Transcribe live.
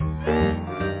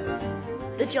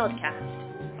The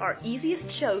Jodcast, our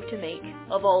easiest show to make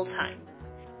of all time.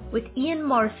 With Ian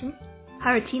Morison,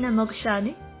 Haritina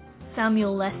Mogosanu,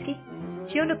 Samuel Leske,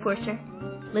 Fiona Porter,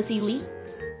 Lizzie Lee,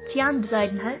 Tian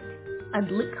Zeidenhout, and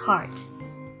Luke Hart.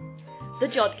 The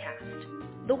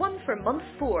Jodcast, the one for month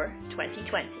 4,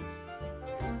 2020.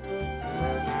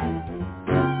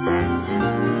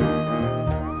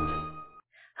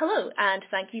 Hello, and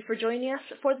thank you for joining us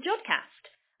for the Jodcast.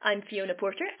 I'm Fiona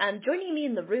Porter, and joining me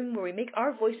in the room where we make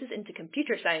our voices into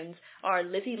computer sounds are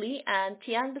Lizzie Lee and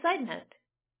Tian Zeidenhout.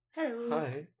 Hello.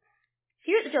 Hi.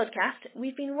 Here at the Jodcast,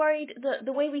 we've been worried that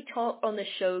the way we talk on this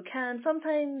show can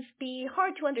sometimes be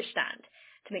hard to understand.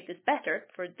 To make this better,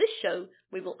 for this show,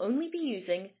 we will only be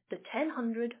using the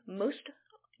 1,000 most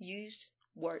used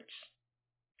words.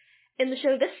 In the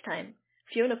show this time,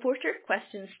 Fiona Porter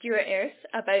questions Stewart Eyres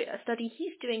about a study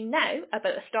he's doing now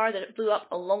about a star that blew up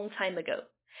a long time ago.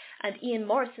 And Ian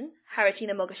Morison,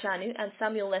 Haritina Mogosanu, and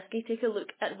Samuel Leske take a look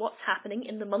at what's happening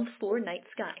in the month 4 night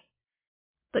sky.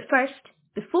 But first,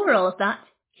 before all of that,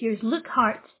 here's Luke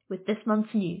Hart with this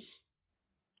month's news.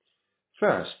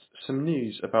 First, some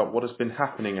news about what has been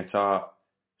happening at our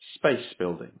space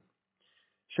building.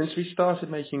 Since we started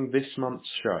making this month's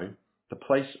show, the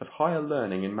place of higher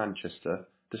learning in Manchester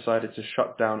decided to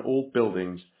shut down all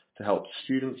buildings to help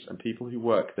students and people who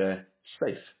work there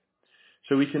safe.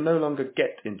 So we can no longer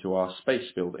get into our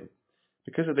space building.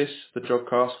 Because of this, the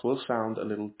Jodcast will sound a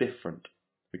little different.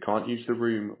 We can't use the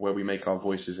room where we make our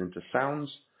voices into sounds,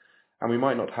 and we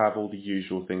might not have all the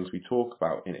usual things we talk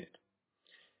about in it.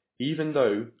 Even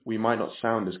though we might not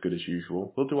sound as good as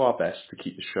usual, we'll do our best to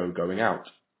keep the show going out.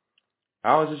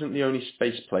 Ours isn't the only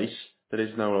space place that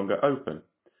is no longer open.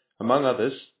 Among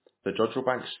others, the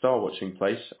Jodrellbank Star Watching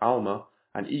Place, Alma,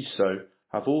 and ESO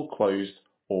have all closed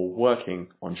or working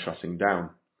on shutting down.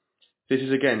 This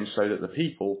is again so that the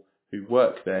people who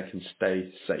work there can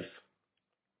stay safe.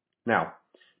 Now,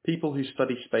 people who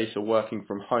study space are working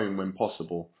from home when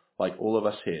possible, like all of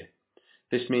us here.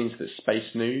 This means that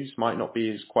space news might not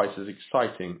be quite as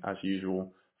exciting as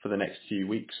usual for the next few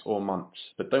weeks or months,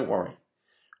 but don't worry,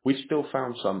 we've still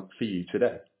found some for you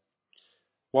today.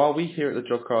 While we here at the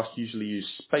Jodcast usually use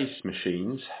space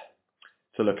machines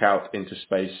to look out into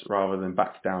space rather than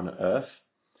back down at Earth,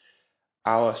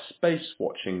 our space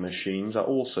watching machines are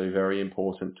also very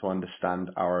important to understand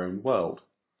our own world.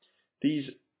 These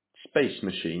space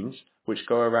machines, which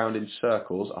go around in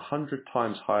circles 100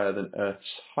 times higher than Earth's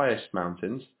highest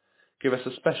mountains, give us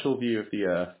a special view of the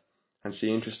Earth and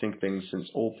see interesting things since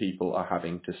all people are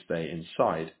having to stay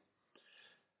inside.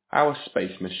 Our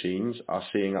space machines are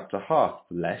seeing up to half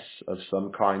less of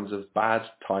some kinds of bad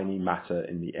tiny matter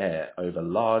in the air over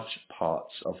large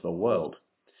parts of the world.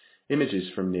 Images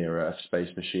from near-Earth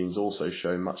space machines also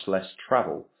show much less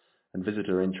travel and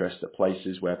visitor interest at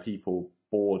places where people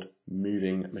board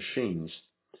moving machines.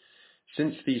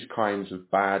 Since these kinds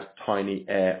of bad tiny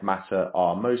air matter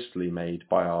are mostly made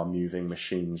by our moving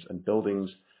machines and buildings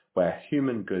where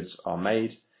human goods are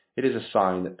made, it is a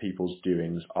sign that people's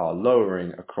doings are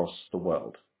lowering across the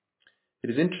world. It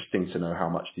is interesting to know how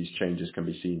much these changes can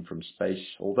be seen from space,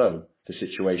 although the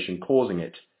situation causing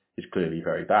it is clearly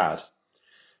very bad.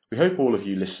 We hope all of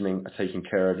you listening are taking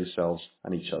care of yourselves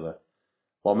and each other.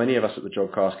 While many of us at the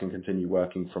Jodcast can continue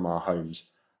working from our homes,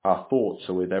 our thoughts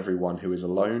are with everyone who is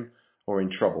alone or in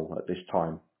trouble at this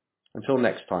time. Until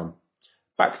next time,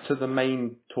 back to the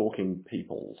main talking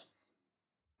peoples.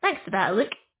 Thanks for that,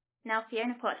 Luke. Now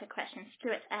Fiona Porter questions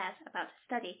Stewart Eyres about a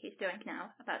study he's doing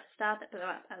now about a star that blew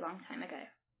up a long time ago.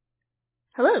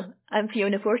 Hello, I'm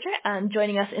Fiona Porter, and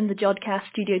joining us in the Jodcast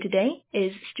studio today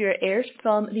is Stewart Eyres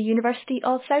from the University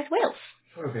of South Wales.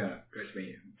 Hello Fiona, great to meet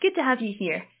you. Good to have you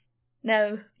here.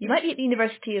 Now, you might be at the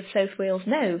University of South Wales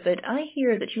now, but I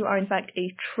hear that you are in fact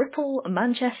a triple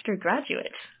Manchester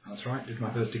graduate. That's right, did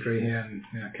my first degree here and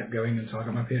kept going until I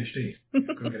got my PhD.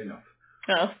 Couldn't get enough.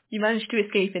 Well, you managed to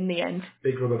escape in the end.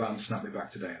 Big rubber band snapped me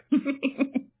back today.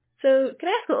 So, can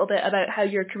I ask a little bit about how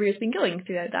your career's been going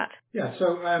throughout that? Yeah,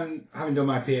 so having done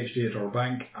my PhD at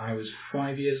Jodrellbank, I was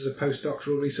 5 years as a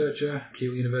postdoctoral researcher at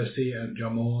Keele University and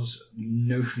John Moores,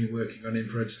 notionally working on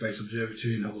infrared space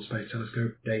observatory and Hubble Space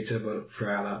Telescope data, but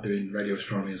throughout that doing radio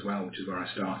astronomy as well, which is where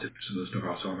I started. Some of the stuff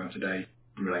I'll talk about today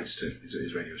relates to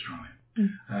is radio astronomy.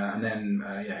 And then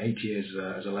 8 years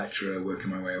as a lecturer,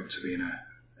 working my way up to being a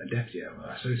deputy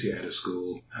associate head of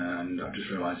school, and I've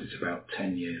just realised it's about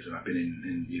 10 years that I've been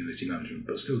in university management,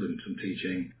 but still doing some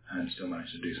teaching and still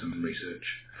managed to do some research,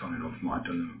 following on from what I've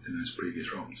done in those previous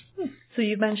roles. So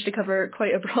you've managed to cover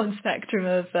quite a broad spectrum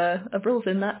of roles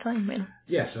in that time, then.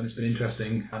 Yes, and it's been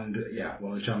interesting. And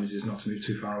one of the challenges is not to move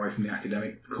too far away from the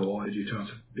academic core due to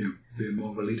be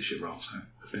more of a leadership role. So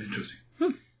it's been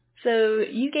interesting. So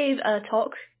you gave a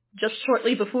talk just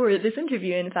shortly before this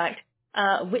interview, in fact,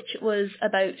 which was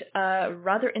about a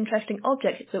rather interesting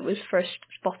object that was first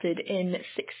spotted in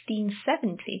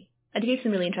 1670. And you gave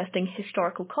some really interesting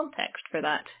historical context for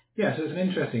that. Yeah, so it's an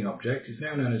interesting object. It's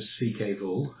now known as CK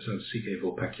Vul, so CK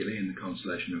Vulpeculae in the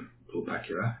constellation of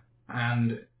Vulpecula.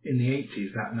 And in the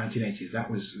 1980s, that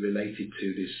was related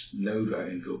to this nova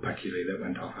in Vulpeculae that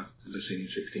went off after the scene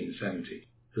in 1670.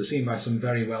 So seen by some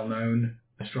very well-known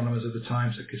astronomers of the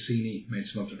time. So Cassini made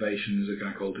some observations. A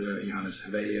guy called Johannes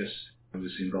Hevelius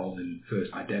was involved in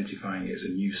first identifying it as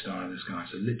a new star in the sky.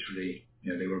 So literally,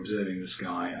 they were observing the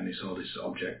sky and they saw this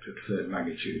object of third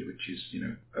magnitude, which is,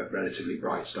 a relatively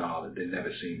bright star that they'd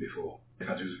never seen before. In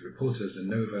fact, it was reported as the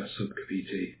Nova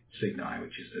Subcapite Cygni,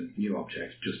 which is the new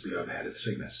object just below the head of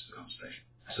Cygnus constellation.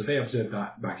 So they observed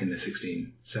that back in the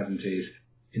 1670s.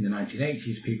 In the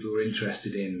 1980s, people were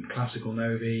interested in classical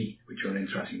novae, which are an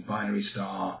interesting binary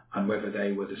star, and whether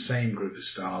they were the same group of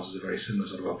stars as a very similar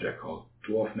sort of object called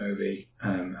dwarf novae,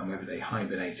 and whether they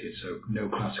hibernated. So no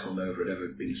classical nova had ever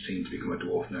been seen to become a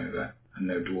dwarf nova, and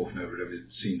no dwarf nova had ever been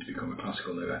seen to become a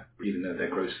classical nova, even though their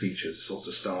gross features, the sorts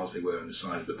of stars they were and the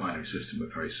size of the binary system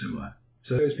were very similar.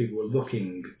 So those people were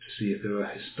looking to see if there were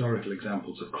historical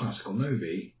examples of classical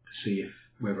novae, to see if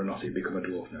whether or not it had become a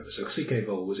dwarf nova. So CK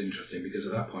Vul was interesting because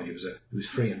at that point it was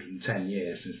 310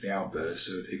 years since the outburst,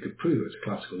 so if it could prove it was a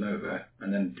classical nova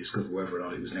and then discover whether or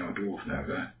not it was now a dwarf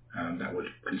nova, that would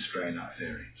constrain that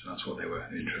theory. So that's what they were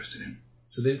interested in.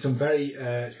 So they did some very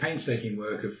painstaking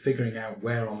work of figuring out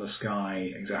where on the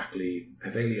sky exactly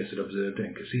Hevelius had observed it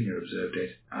and Cassini had observed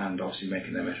it, and obviously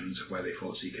making their measurements of where they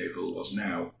thought CK Vul was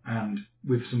now, and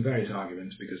with some various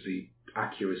arguments because the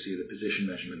accuracy of the position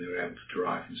measurement they were able to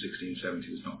derive from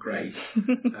 1670 was not great.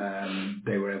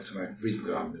 They were able to make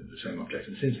reasonable arguments of the same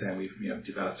object, and since then we've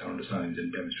developed our understandings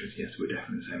and demonstrated yes, we're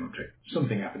definitely the same object.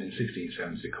 Something happened in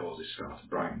 1670 that caused this star to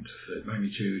brighten to third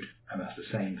magnitude, and that's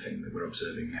the same thing that we're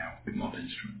observing now with modern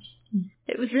instruments.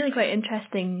 It was really quite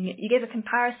interesting. You gave a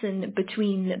comparison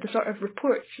between the sort of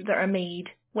reports that are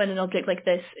made when an object like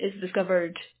this is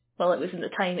discovered, well, it was in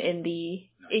the time in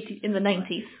the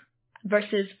 90s.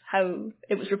 Versus how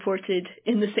it was reported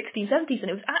in the 1670s, and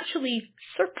it was actually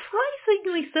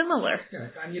surprisingly similar.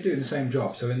 Yeah, and you're doing the same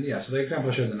job. So the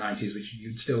example I showed in the 90s,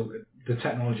 which the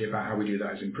technology about how we do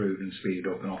that has improved and speeded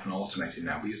up and often automated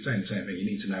now, but you're saying the same thing. You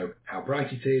need to know how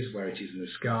bright it is, where it is in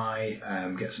the sky,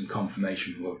 get some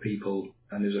confirmation from other people.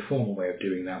 And there's a formal way of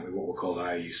doing that with what were called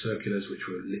IOU circulars, which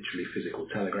were literally physical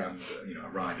telegrams that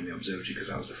arrived in the observatory because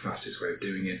that was the fastest way of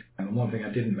doing it. And one thing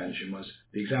I didn't mention was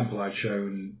the example I'd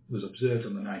shown was observed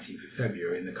on the 19th of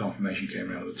February, and the confirmation came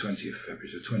around on the 20th of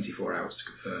February, so 24 hours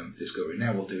to confirm discovery.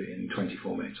 Now we'll do it in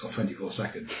 24 minutes or 24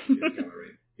 seconds.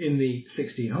 In the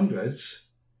 1600s,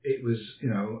 it was,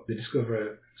 the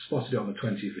discoverer spotted it on the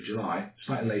 20th of July.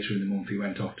 Slightly later in the month, he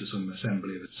went off to some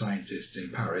assembly of scientists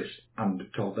in Paris and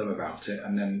told them about it.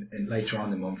 And then later on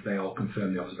in the month, they all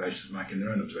confirmed the observations, making their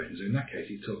own observations. So in that case,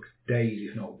 it took days,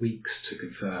 if not weeks, to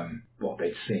confirm what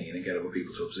they'd seen and get other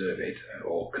people to observe it,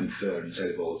 or confer and say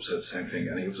they've all observed the same thing.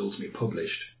 And it was ultimately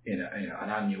published in an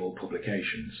annual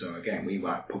publication. So again, we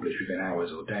might publish within hours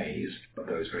or days of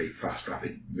those very fast,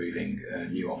 rapid-moving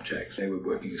new objects. They were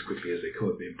working as quickly as they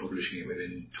could, being publishing it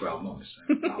within 12 months.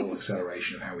 So the whole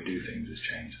acceleration of how we do things has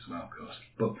changed as well, of course.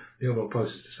 But the overall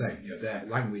process is the same. Their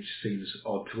language seems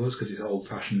odd to us because it's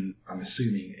old-fashioned. I'm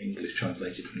assuming English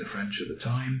translated from the French at the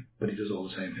time, but it does all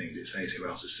the same things. It says who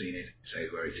else has seen it, it says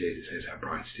where it is, it says how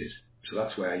bright it is. So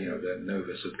that's where, the Nova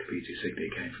Subcapite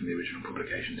Cygni came from the original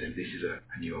publication saying this is a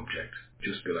new object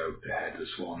just below the head of the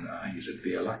Swan. I think it's a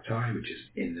Via Lactae, which is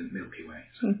in the Milky Way.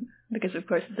 So. Because, of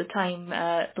course, at the time,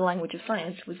 the language of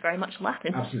science was very much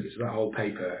Latin. Absolutely. So that whole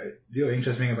paper, the other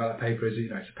interesting thing about that paper is,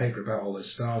 it's a paper about all the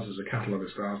stars. There's a catalogue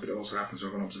of stars, but it also happens to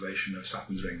have an observation of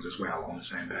Saturn's rings as well on the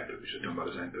same paper, which was done by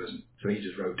the same person. So he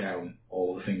just wrote down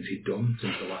all the things he'd done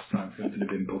since the last time something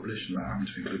had been published, and that happened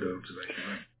to include the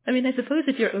observation. I mean, I suppose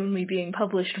if you're only being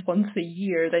published once a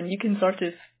year, then you can sort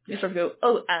of go,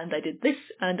 oh, and I did this,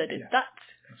 and I did that.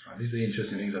 That's right. These are the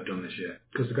interesting things I've done this year.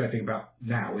 Because the great thing about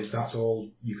now is that's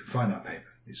all, you can find that paper.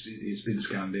 It's been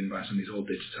scanned in by somebody, it's all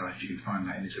digitised, you can find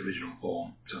that in its original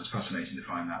form. So it's fascinating to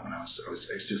find that when I was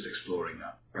just exploring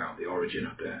that, about the origin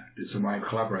of so my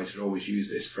collaborator always used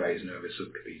this phrase, Nova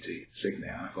Subcapite Cygni,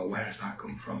 and I thought, where has that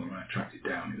come from? And when I tracked it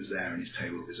down, it was there in his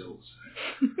table of results.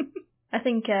 I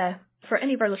think for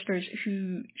any of our listeners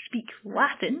who speak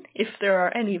Latin, if there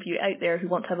are any of you out there who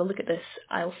want to have a look at this,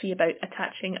 I'll see about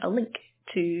attaching a link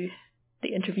to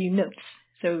the interview notes,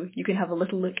 so you can have a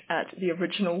little look at the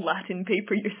original Latin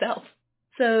paper yourself.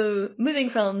 So,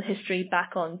 moving from history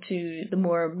back on to the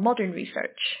more modern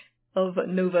research of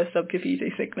Nova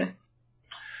Subcapite Cygni.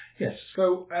 Yes,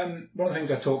 so one of the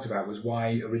things I talked about was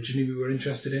why originally we were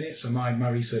interested in it. So my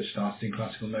research started in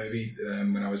classical novae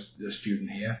when I was a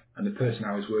student here, and the person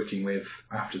I was working with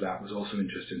after that was also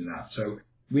interested in that. So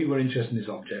we were interested in this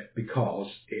object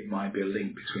because it might be a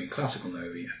link between classical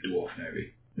novae and dwarf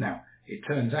novae. Now, it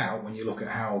turns out when you look at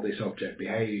how this object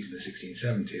behaved in the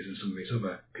 1670s and some of its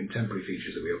other contemporary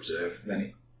features that we observe, then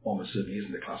it almost certainly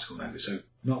isn't a classical nova. So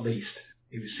not least,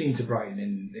 it was seen to brighten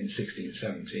in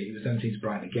 1670. It was then seen to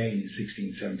brighten again in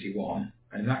 1671.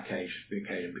 And in that case,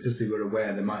 because they were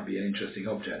aware there might be an interesting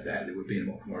object there, they were being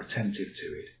much more attentive to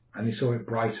it. And they saw it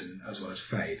brighten as well as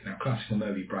fade. Now, classical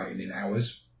novae brighten in hours,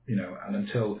 and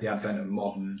until the advent of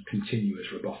modern continuous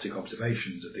robotic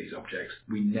observations of these objects,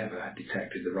 we never had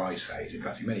detected the rise phase. In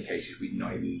fact, in many cases, we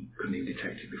couldn't even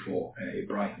detect it before it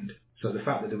brightened. So the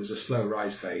fact that there was a slow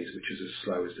rise phase, which was as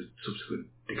slow as the subsequent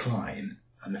decline,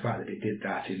 and the fact that it did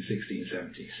that in 1670,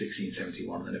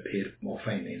 1671, and appeared more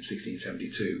faintly in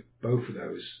 1672, both of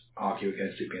those argue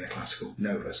against it being a classical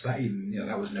nova. So that even,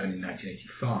 that was known in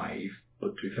 1985.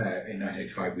 But to be fair, in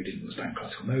 1985 we didn't understand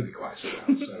classical novae quite so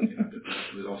well, so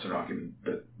there was also an argument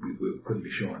that we couldn't be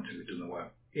sure until we'd done the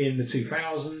work. In the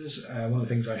 2000s, one of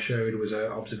the things I showed was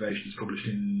observations published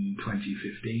in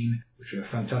 2015, which are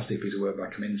a fantastic piece of work by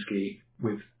Kaminsky,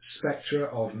 with spectra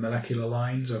of molecular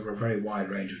lines over a very wide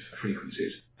range of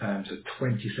frequencies. So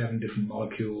 27 different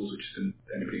molecules, which is,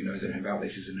 anybody who knows anything about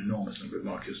this, is an enormous number of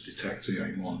molecules to detect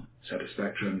in one set of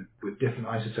spectrum, with different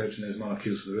isotopes in those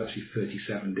molecules. So there's actually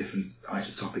 37 different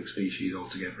isotopic species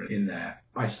altogether in there.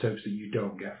 Isotopes that you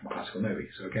don't get from classical novae.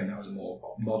 So again, that was a more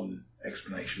modern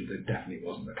explanation that definitely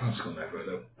wasn't a classical nova,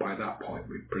 although by that point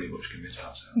we'd pretty much convinced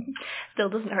ourselves. Still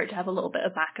doesn't hurt to have a little bit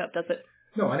of backup, does it?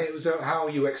 No, and it was how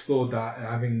you explored that,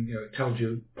 having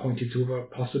pointed to other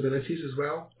possibilities as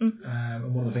well.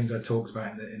 And one of the things I talked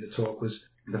about in the talk was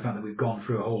the fact that we've gone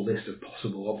through a whole list of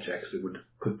possible objects that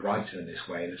could brighten in this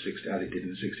way as it did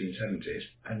in the 1670s,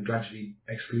 and gradually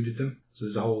excluded them. So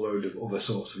there's a whole load of other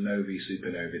sorts of novae,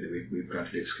 supernovae, that we've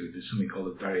gradually excluded. There's something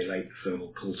called a very late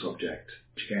thermal pulse object,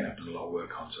 which again I've done a lot of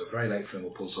work on. So a very late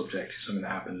thermal pulse object is something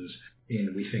that happens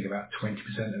in, we think, about 20%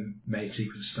 of main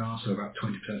sequence stars. So about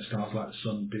 20% of stars like the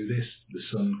Sun do this. The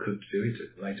Sun could do it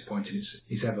at a later point in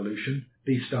its evolution.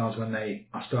 These stars, when they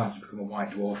are starting to become a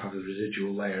white dwarf, have a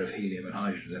residual layer of helium and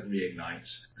hydrogen that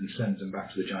reignites and sends them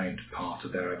back to the giant part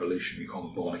of their evolution. We call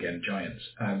them born-again giants.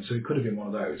 So it could have been one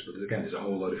of those, but again, there's a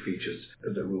whole load of features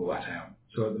that rule that out.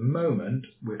 So at the moment,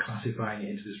 we're classifying it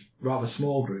into this rather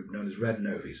small group known as red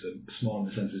novae. So small in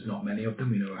the sense there's not many of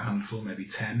them. We know a handful, maybe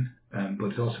 10. But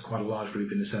it's also quite a large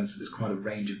group in the sense that there's quite a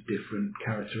range of different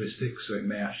characteristics. So it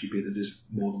may actually be that there's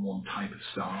more than one type of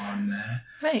star in there.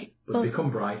 Right. But they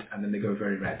become bright and then they go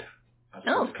very red. As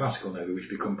opposed to classical novae, which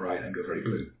become bright and go very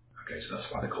blue. Okay, so that's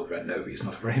why they're called red novae. It's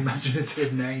not a very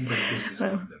imaginative name, but it is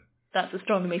describe them. That's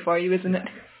astronomy for you, isn't it?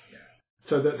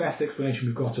 So the best explanation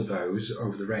we've got of those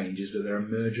over the range is that they're a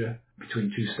merger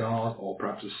between two stars, or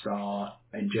perhaps a star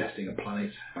ingesting a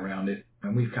planet around it.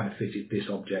 And we've kind of fitted this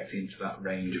object into that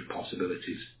range of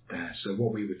possibilities there. So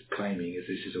what we were claiming is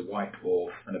this is a white dwarf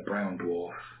and a brown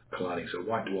dwarf colliding. So a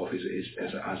white dwarf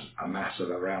has a mass of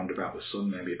around about the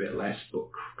Sun, maybe a bit less, but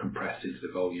compressed into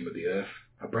the volume of the Earth.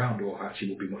 A brown dwarf actually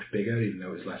will be much bigger, even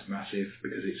though it's less massive,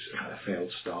 because it's kind of a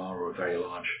failed star or a very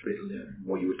large,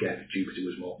 what you would get if Jupiter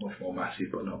was much more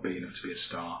massive, but not big enough to be a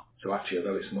star. So actually,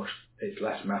 although it's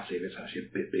less massive, it's actually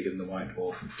a bit bigger than the white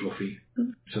dwarf and fluffy.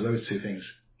 So those two things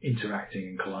interacting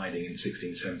and colliding in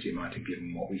 1670 might have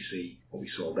given what we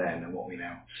saw then and what we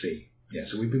now see. Yeah,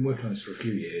 so we've been working on this for a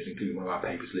few years, including one of our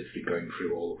papers literally going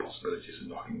through all the possibilities and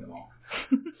knocking them off,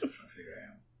 trying to figure it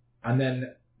out. And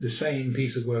then the same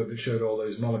piece of work that showed all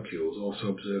those molecules also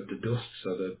observed the dust,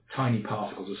 so the tiny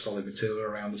particles of solid material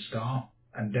around the star,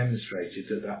 and demonstrated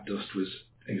that dust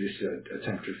existed at a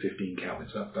temperature of 15 Kelvin.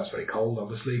 So that's very cold,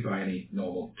 obviously, by any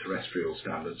normal terrestrial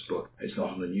standards, but it's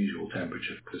not an unusual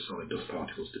temperature for solid dust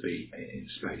particles to be in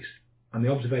space. And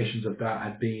the observations of that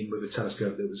had been with a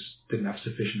telescope that didn't have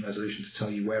sufficient resolution to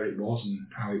tell you where it was and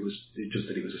how it was, just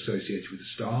that it was associated with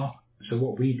a star. So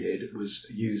what we did was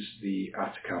use the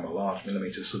Atacama Large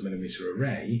Millimetre Submillimetre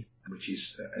Array, which is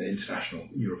an international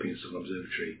European Southern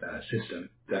Observatory system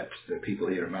that the people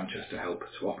here in Manchester help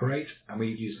to operate, and we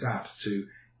used that to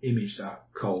image that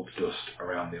cold dust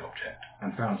around the object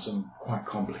and found some quite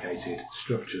complicated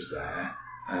structures there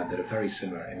that are very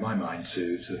similar, in my mind,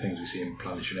 to the things we see in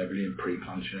planetary nebulae and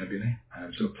pre-planetary nebulae.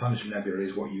 So planetary nebula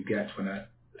is what you get when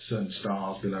certain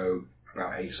stars below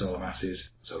about 8 solar masses,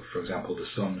 so for example the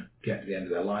Sun, get to the end of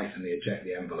their life and they eject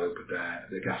the envelope of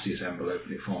the gaseous envelope,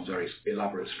 and it forms very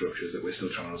elaborate structures that we're still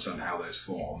trying to understand how those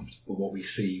formed. But what we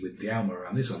see with the ALMA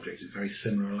around this object is very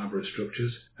similar elaborate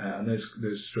structures, and those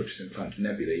structures in planetary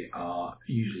nebulae are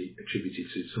usually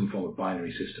attributed to some form of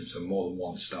binary system, so more than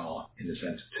one star in the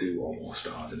centre, 2 or more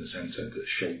stars in the centre that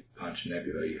shape planetary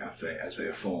nebulae as they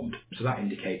are formed. So that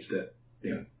indicates that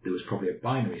there was probably a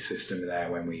binary system there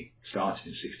when we started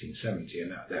in 1670,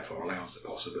 and that therefore allows the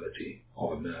possibility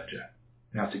of a merger.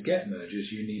 Now, to get mergers,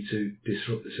 you need to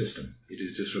disrupt the system. You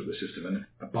just disrupt the system, and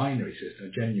a binary system, a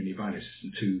genuinely binary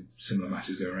system, 2 similar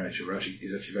masses going around each other,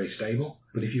 is actually very stable.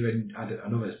 But if you add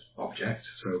another object,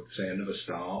 so say another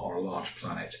star or a large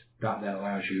planet, that then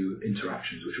allows you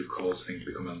interactions which would cause things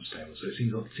to become unstable. So it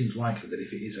seems likely that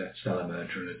if it is a stellar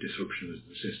merger and a disruption of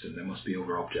the system, there must be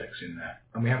other objects in there.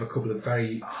 And we have a couple of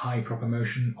very high proper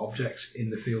motion objects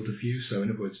in the field of view. So in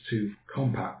other words, 2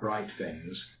 compact, bright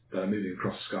things that are moving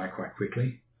across the sky quite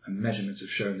quickly. And measurements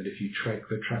have shown that if you track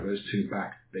those 2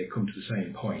 back, they come to the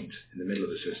same point in the middle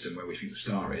of the system where we think the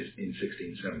star is in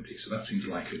 1670. So that seems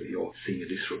likely that you're seeing a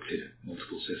disrupted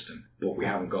multiple system. But we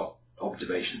haven't got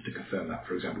observations to confirm that.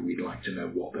 For example, we'd like to know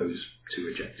what those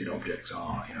 2 ejected objects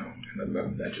are. And at the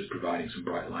moment they're just providing some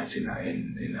bright light in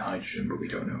hydrogen, but we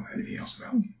don't know anything else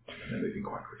about them. They're moving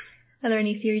quite quickly. Are there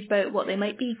any theories about what they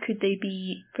might be? Could they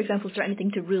be, for example, is there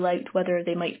anything to rule out whether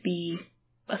they might be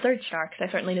a third star? Because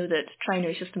I certainly know that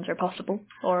trinary systems are possible,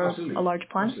 or Absolutely. a large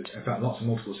planet. Absolutely. In fact, lots of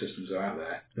multiple systems are out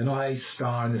there. They're not a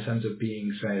star in the sense of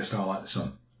being, say, a star like the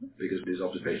Sun, because this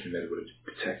observation method would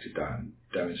have detected that and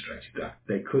demonstrated that.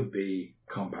 They could be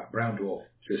compact brown dwarf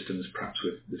systems, perhaps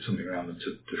with something around them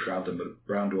to shroud them, but a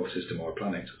brown dwarf system or a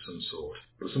planet of some sort.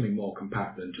 But something more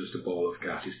compact than just a ball of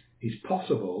gas. It's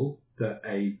possible that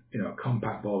a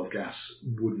compact ball of gas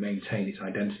would maintain its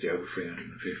identity over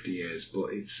 350 years, but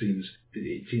it seems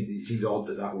odd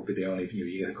that would be the only view.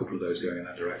 You get a couple of those going in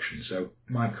that direction. So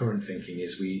my current thinking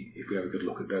is if we have a good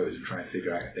look at those and try and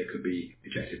figure out if they could be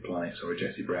ejected planets or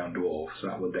ejected brown dwarfs,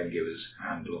 that would then give us a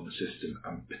handle on the system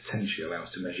and potentially allow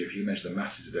us to measure. If you measure the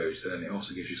masses of those, then it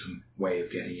also gives you some way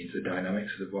of getting into the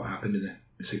dynamics of what happened in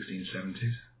the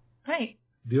 1670s. Right.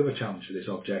 The other challenge for this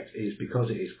object is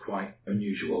because it is quite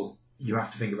unusual, you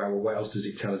have to think about, well, what else does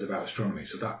it tell us about astronomy?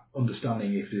 So that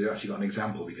understanding, if we've actually got an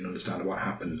example, we can understand what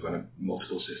happens when a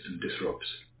multiple system disrupts.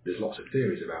 There's lots of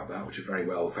theories about that, which are very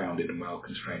well-founded and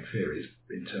well-constrained theories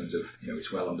in terms of,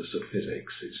 it's well-understood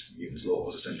physics. It's Newton's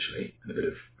laws, essentially, and a bit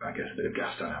of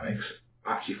gas dynamics.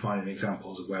 Actually finding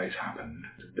examples of where it's happened,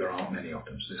 there aren't many of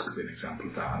them, so this could be an example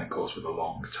of that, and of course with a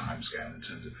long time scale in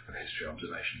terms of history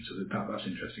observation, so that's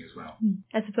interesting as well.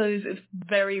 I suppose it's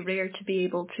very rare to be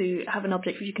able to have an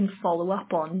object which you can follow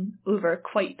up on over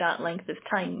quite that length of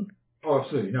time. Oh,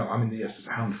 absolutely. No, yes, there's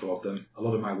a handful of them. A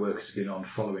lot of my work has been on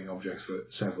following objects for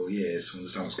several years to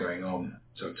understand what's going on.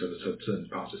 So certain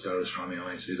parts of stellar astronomy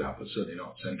are able to do that, but certainly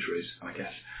not centuries. I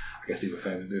guess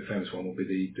the famous one will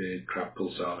be the Crab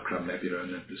Pulsar, the Crab Nebula,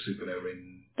 and the supernova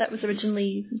in... That was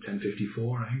originally...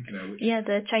 1054, I think. Yeah,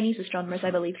 the Chinese astronomers, I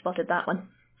believe, spotted that one.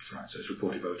 Right, so it's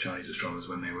reported by the Chinese astronomers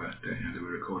when they were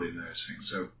recording those things.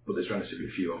 So, but there's relatively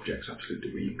few objects,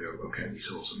 absolutely, where you can go, okay, we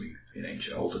saw something in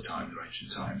older times or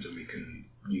ancient times, and we can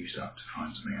use that to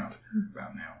find something out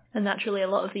about now. And naturally, a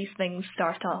lot of these things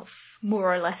start off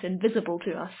more or less invisible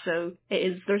to us, so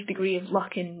there's a degree of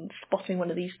luck in spotting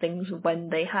one of these things when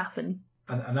they happen.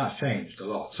 And that's changed a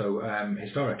lot. So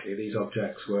historically, these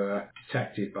objects were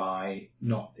detected by,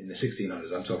 not in the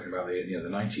 1600s, I'm talking about the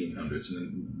 1900s,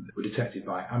 and were detected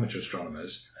by amateur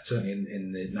astronomers. Certainly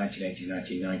in the 1980s,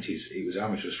 1990s, it was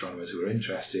amateur astronomers who were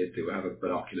interested. They would have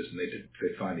binoculars and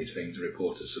they'd find these things and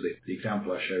report it. So the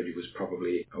example I showed you was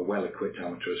probably a well-equipped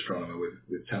amateur astronomer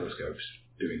with telescopes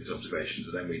doing these observations,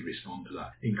 and then we'd respond to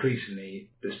that. Increasingly,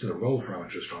 there's still a role for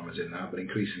amateur astronomers in that, but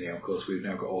increasingly, of course, we've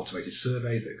now got automated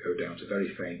surveys that go down to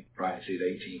very faint brightnesses,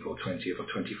 18th or 20th or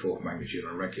 24th magnitude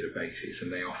on a regular basis,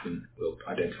 and they often will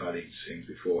identify these things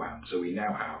beforehand. So we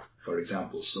now have, for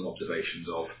example, some observations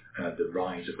of the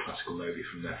rise of classical novae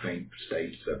from their faint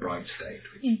state to their bright state,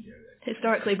 which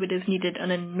historically would have needed an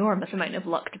enormous amount of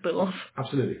luck to pull off.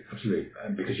 Absolutely.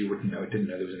 Because you didn't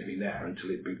know there was anything there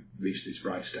until it reached its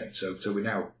bright state. So we're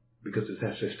now because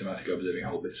they're systematic observing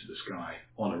whole bits of the sky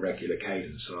on a regular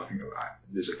cadence. So I think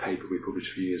there's a paper we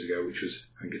published a few years ago, which was,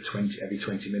 I think, every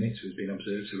 20 minutes it was being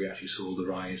observed, so we actually saw the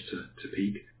rise to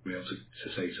peak. We were able to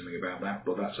say something about that,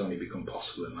 but that's only become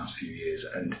possible in the last few years,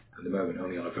 and at the moment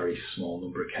only on a very small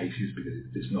number of cases, because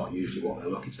it's not usually what they're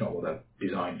looking, it's not what they're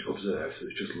designed to observe, so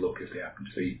it's just look if they happen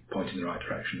to be pointing in the right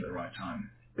direction at the right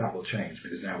time. That will change,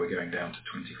 because now we're going down to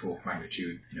 24th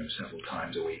magnitude, several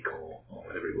times a week or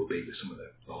whatever it will be with some of the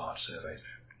large surveys.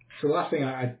 So the last thing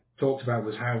I talked about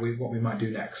was what we might do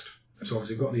next. And so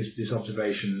obviously we've got these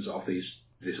observations of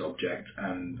this object,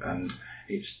 and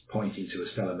it's pointing to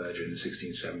a stellar merger in the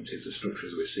 1670s. The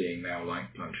structures we're seeing now,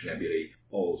 like planetary nebulae,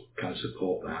 all kind of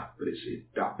support that, but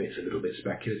that bit's a little bit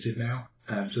speculative now.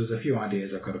 So there's a few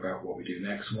ideas I've got about what we do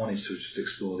next. One is to just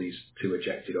explore these two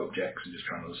ejected objects and just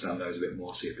try and understand those a bit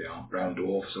more, see if they are brown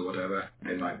dwarfs or whatever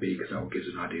they might be, because that will give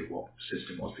us an idea of what the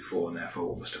system was before and therefore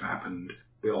what must have happened.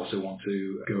 We also want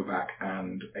to go back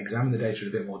and examine the data in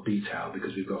a bit more detail,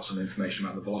 because we've got some information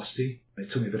about the velocity.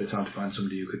 It took me a bit of time to find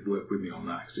somebody who could work with me on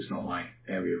that, because it's not my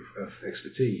area of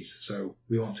expertise. So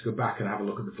we want to go back and have a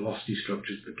look at the velocity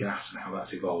structures of the gas and how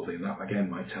that's evolving. That again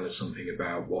might tell us something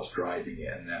about what's driving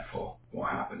it and therefore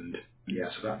what happened. Yeah,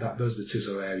 so those are the two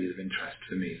sort of areas of interest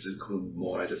for me. There's a couple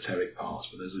more esoteric parts,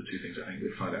 but those are the two things I think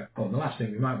we'll find out. Oh, and the last thing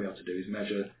we might be able to do is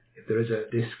measure if there is a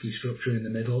disky structure in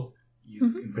the middle. You,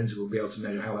 in principle, will be able to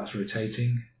measure how that's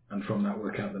rotating, and from that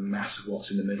work out the mass of what's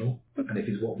in the middle. And if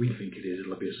it's what we think it is,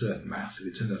 it'll be a certain mass. If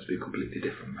it turns out to be a completely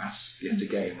different mass, yet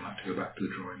again, we'll have to go back to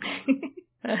the drawing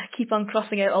board. Keep on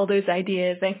crossing out all those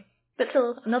ideas, eh? But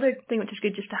still, another thing which is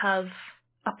good just to have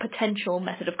a potential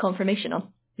method of confirmation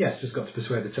on. Yes, just got to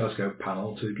persuade the telescope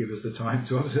panel to give us the time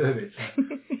to observe it.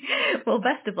 Well,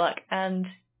 best of luck, and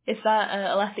if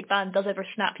that elastic band does ever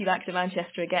snap you back to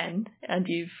Manchester again, and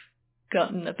you've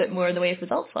gotten a bit more in the way of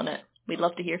results on it, we'd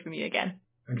love to hear from you again.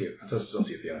 Thank you. I'll talk to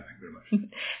you, Fiona. Thank you very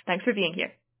much. Thanks for being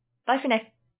here. Bye for now.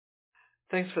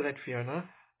 Thanks for that, Fiona.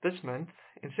 This month,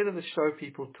 instead of the show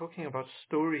people talking about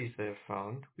stories they have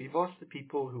found, we've asked the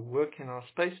people who work in our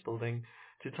space building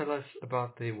to tell us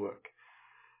about their work.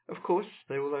 Of course,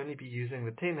 they will only be using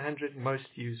the 1,000 most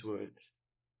used words.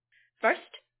 First,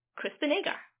 Crispin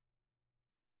Agar.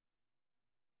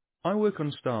 I work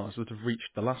on stars that have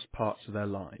reached the last parts of their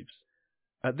lives.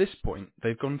 At this point,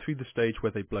 they've gone through the stage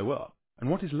where they blow up, and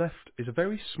what is left is a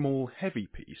very small, heavy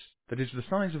piece that is the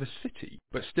size of a city,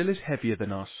 but still is heavier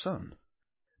than our Sun.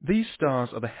 These stars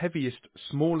are the heaviest,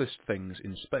 smallest things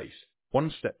in space,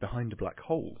 one step behind a black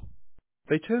hole.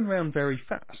 They turn round very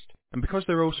fast, and because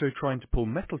they're also trying to pull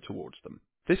metal towards them,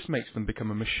 this makes them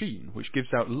become a machine which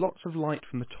gives out lots of light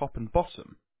from the top and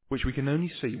bottom, which we can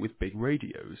only see with big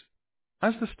radios.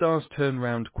 As the stars turn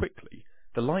round quickly,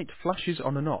 the light flashes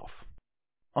on and off.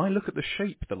 I look at the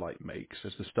shape the light makes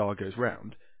as the star goes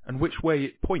round, and which way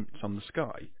it points on the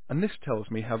sky, and this tells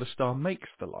me how the star makes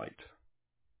the light.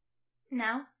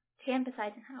 Now, to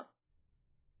emphasize on how.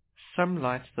 Some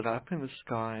lights that are up in the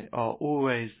sky are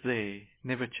always there,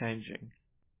 never changing.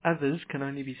 Others can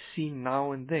only be seen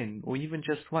now and then, or even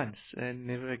just once, and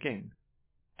never again.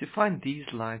 To find these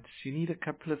lights, you need a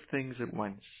couple of things at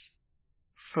once.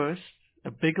 First,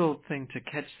 a big old thing to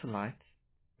catch the light,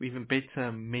 or even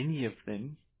better, many of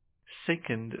them.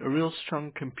 Second, a real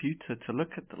strong computer to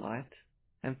look at the light.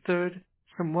 And third,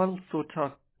 some well thought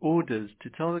out orders to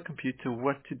tell the computer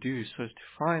what to do so as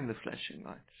to find the flashing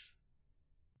lights.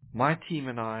 My team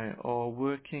and I are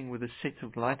working with a set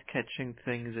of light catching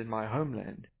things in my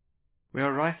homeland. We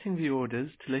are writing the orders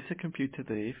to let a computer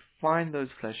there find those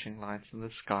flashing lights in the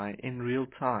sky in real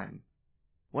time.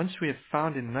 Once we have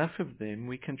found enough of them,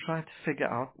 we can try to figure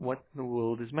out what the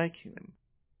world is making them.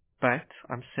 But,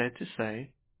 I'm sad to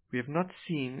say, we have not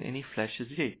seen any flashes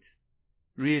yet.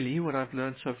 Really, what I've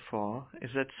learned so far is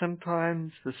that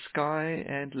sometimes the sky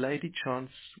and Lady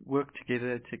Chance work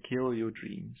together to kill your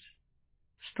dreams.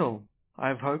 Still, I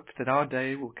have hope that our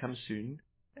day will come soon,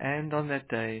 and on that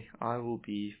day I will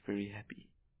be very happy.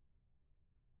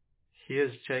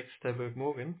 Here's Jake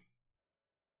Staberg-Morgan.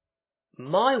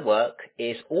 My work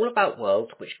is all about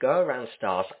worlds which go around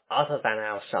stars other than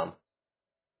our Sun.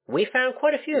 We found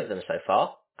quite a few of them so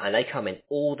far, and they come in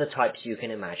all the types you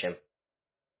can imagine.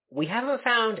 We haven't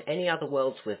found any other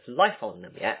worlds with life on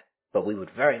them yet, but we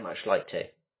would very much like to.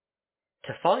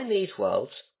 To find these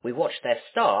worlds, we watch their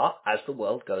star as the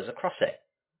world goes across it,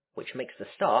 which makes the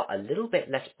star a little bit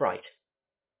less bright.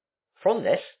 From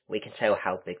this, we can tell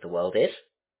how big the world is,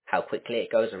 how quickly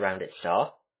it goes around its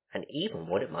star, and even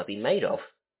what it might be made of.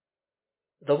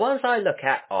 The ones I look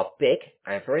at are big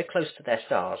and very close to their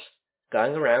stars,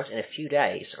 going around in a few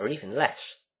days or even less.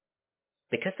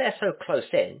 Because they're so close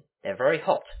in, they're very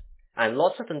hot, and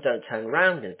lots of them don't turn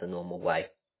round in the normal way.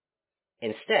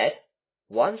 Instead,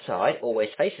 one side always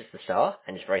faces the star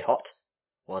and is very hot,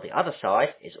 while the other side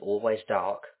is always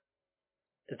dark.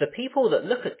 The people that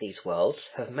look at these worlds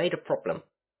have made a problem.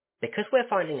 Because we're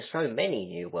finding so many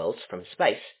new worlds from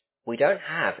space, we don't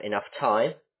have enough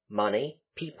time, money,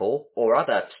 people, or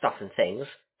other stuff and things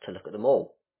to look at them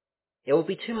all. It will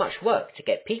be too much work to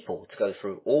get people to go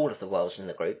through all of the worlds in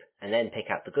the group and then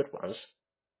pick out the good ones.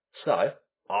 So,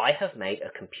 I have made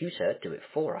a computer do it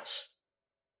for us.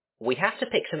 We have to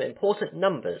pick some important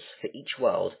numbers for each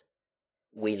world.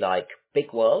 We like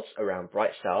big worlds around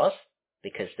bright stars,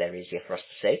 because they're easier for us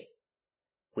to see.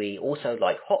 We also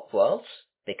like hot worlds,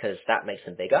 because that makes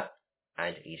them bigger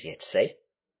and easier to see.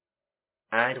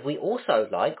 And we also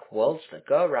like worlds that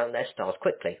go around their stars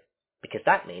quickly, because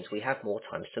that means we have more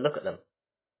times to look at them.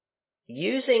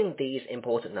 Using these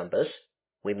important numbers,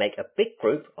 we make a big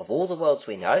group of all the worlds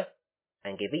we know,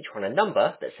 and give each one a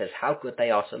number that says how good they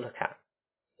are to look at.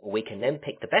 We can then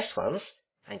pick the best ones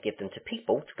and give them to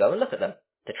people to go and look at them,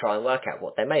 to try and work out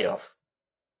what they're made of.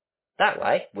 That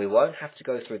way, we won't have to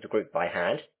go through the group by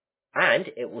hand, and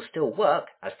it will still work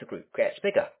as the group gets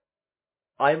bigger.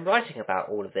 I am writing about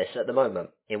all of this at the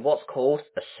moment in what's called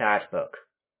a sad book.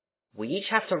 We each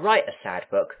have to write a sad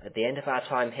book at the end of our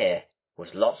time here,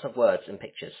 with lots of words and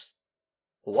pictures.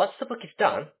 Once the book is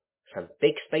done, some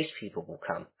big space people will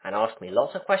come and ask me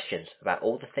lots of questions about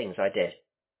all the things I did.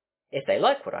 If they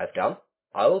like what I've done,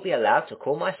 I will be allowed to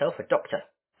call myself a doctor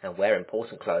and wear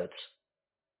important clothes.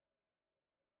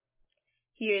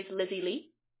 Here's Lizzie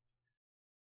Lee.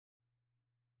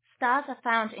 Stars are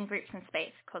found in groups in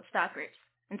space called star groups,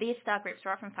 and these star groups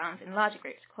are often found in larger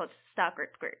groups called star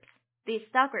group groups. These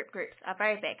star group groups are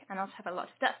very big and also have a lot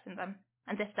of dust in them,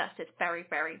 and this dust is very,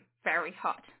 very, very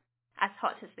hot, as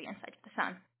hot as the inside of the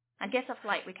sun, and gives off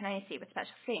light we can only see with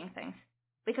special seeing things.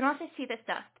 We can also see this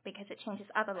dust because it changes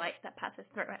other light that passes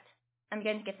through it. I'm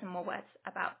going to give some more words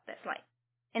about this light.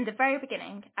 In the very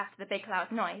beginning, after the big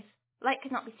loud noise, light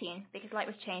could not be seen because light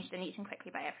was changed and eaten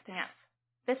quickly by everything else.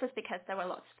 This was because there were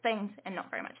lots of things and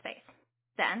not very much space.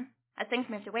 Then, as things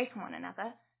moved away from one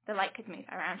another, the light could move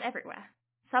around everywhere.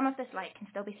 Some of this light can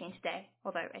still be seen today,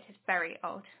 although it is very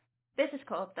old. This is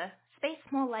called the space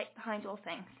small light behind all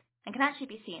things, and can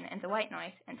actually be seen in the white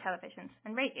noise in televisions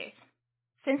and radios.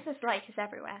 Since this light is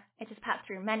everywhere, it has passed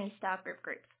through many star group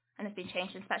groups, and has been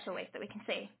changed in special ways that we can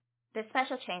see. This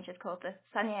special change is called the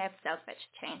Sunyaev-Selzwich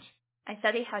change. I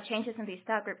study how changes in these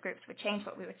star group groups would change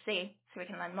what we would see, so we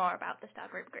can learn more about the star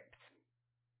group groups.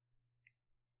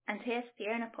 And here's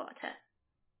Fiona Porter.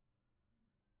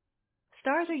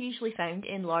 Stars are usually found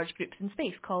in large groups in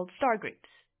space called star groups.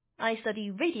 I study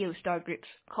radio star groups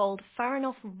called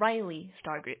Faranoff-Riley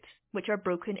star groups, which are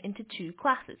broken into two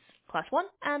classes, Class 1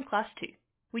 and Class 2.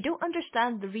 We don't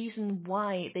understand the reason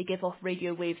why they give off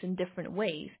radio waves in different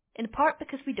ways, in part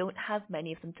because we don't have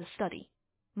many of them to study.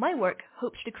 My work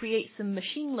hopes to create some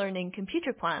machine learning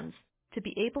computer plans to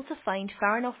be able to find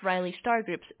Faranoff-Riley star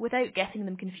groups without getting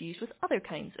them confused with other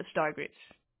kinds of star groups.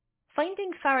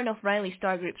 Finding Faranoff-Riley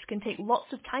star groups can take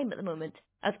lots of time at the moment,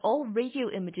 as all radio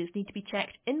images need to be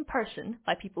checked in person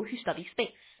by people who study space.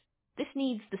 This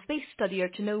needs the space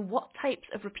studier to know what types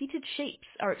of repeated shapes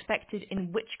are expected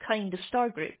in which kind of star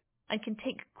group, and can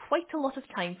take quite a lot of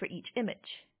time for each image.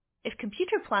 If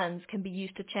computer plans can be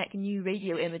used to check new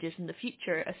radio images in the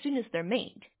future as soon as they're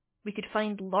made, we could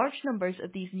find large numbers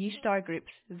of these new star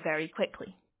groups very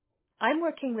quickly. I'm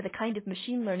working with a kind of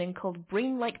machine learning called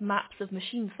brain-like maps of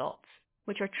machine thoughts,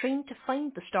 which are trained to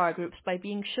find the star groups by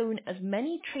being shown as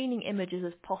many training images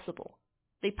as possible.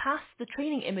 They pass the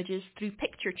training images through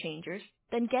picture changers,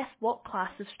 then guess what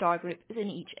class of star group is in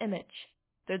each image.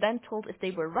 They're then told if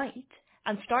they were right,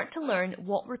 and start to learn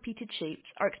what repeated shapes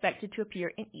are expected to appear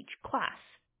in each class,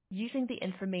 using the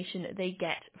information they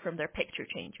get from their picture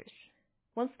changers.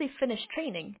 Once they've finished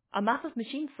training, a map of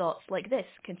machine thoughts like this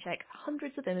can check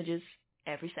hundreds of images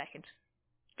every second.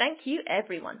 Thank you,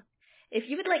 everyone. If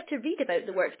you would like to read about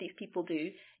the work these people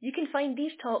do, you can find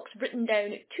these talks written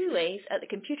down two ways at the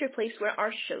computer place where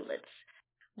our show lives.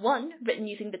 One written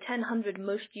using the 1,000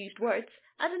 most used words,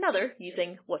 and another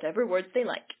using whatever words they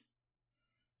like.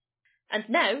 And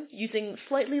now, using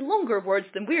slightly longer words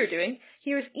than we're doing,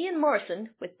 here's Ian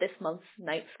Morison with this month's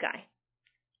Night Sky.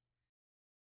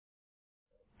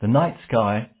 The Night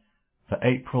Sky for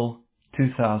April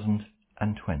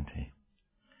 2020.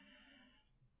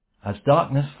 As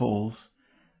darkness falls,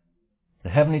 the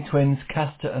heavenly twins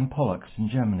Castor and Pollux in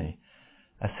Germany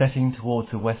are setting towards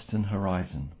the western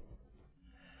horizon.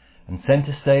 And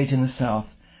centre stage in the south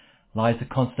lies the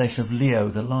constellation of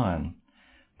Leo the Lion,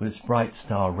 with its bright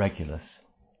star Regulus.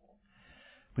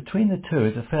 Between the two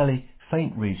is a fairly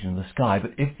faint region of the sky,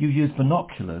 but if you use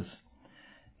binoculars,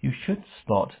 you should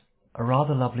spot a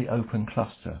rather lovely open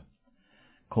cluster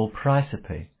called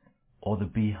Chrysope, or the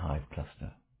beehive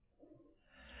cluster.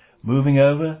 Moving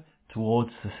over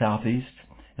towards the southeast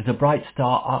is a bright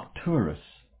star Arcturus,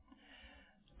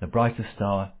 the brightest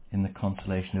star in the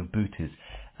constellation of Bootes,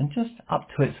 and just up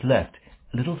to its left,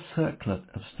 a little circlet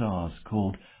of stars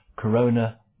called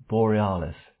Corona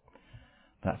Borealis.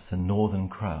 That's the northern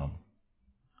crown.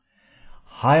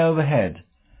 High overhead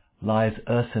lies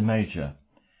Ursa Major,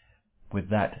 with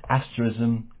that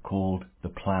asterism called the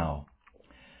Plough.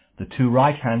 The two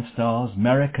right-hand stars,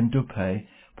 Merrick and Dupe,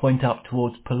 point up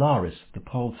towards Polaris, the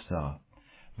pole star,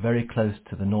 very close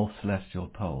to the North Celestial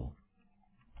Pole.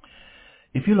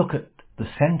 If you look at the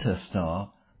centre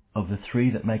star of the three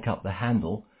that make up the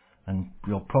handle, and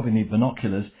you'll probably need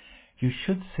binoculars, you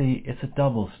should see it's a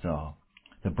double star.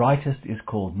 The brightest is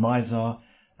called Mizar,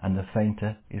 and the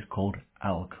fainter is called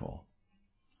Alcor.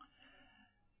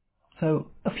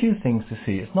 So, a few things to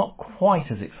see. It's not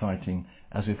quite as exciting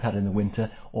as we've had in the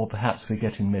winter, or perhaps we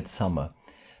get in midsummer,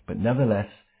 but nevertheless,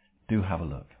 do have a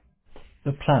look.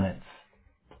 The planets.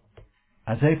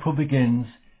 As April begins,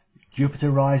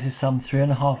 Jupiter rises some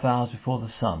 3.5 hours before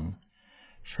the Sun,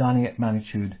 shining at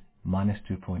magnitude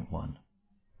 -2.1.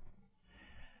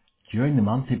 During the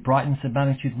month it brightens at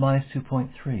magnitude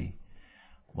 -2.3,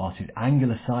 whilst its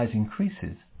angular size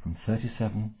increases from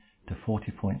 37 to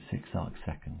 40.6 arc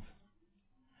seconds.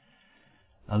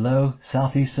 A low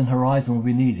southeastern horizon will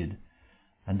be needed,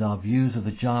 and our views of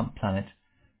the giant planet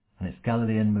and its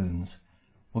Galilean moons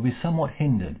will be somewhat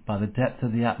hindered by the depth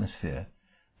of the atmosphere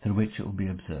through which it will be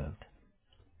observed.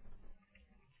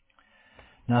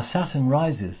 Now Saturn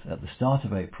rises at the start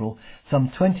of April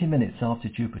some 20 minutes after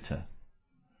Jupiter,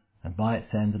 and by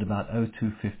its end at about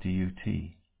 0250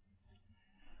 UT,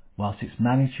 whilst its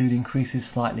magnitude increases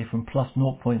slightly from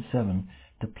 +0.7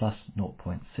 to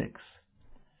 +0.6,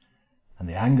 and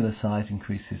the angular size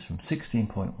increases from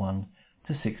 16.1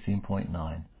 to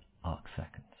 16.9 arc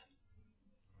seconds.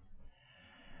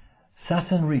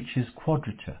 Saturn reaches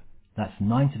quadrature, that's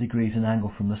 90 degrees in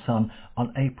angle from the Sun,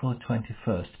 on April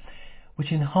 21st,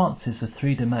 which enhances the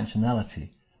three-dimensionality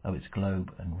of its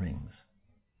globe and rings.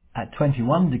 At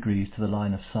 21 degrees to the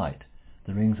line of sight,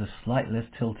 the rings are slightly less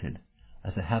tilted,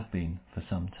 as they have been for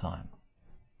some time.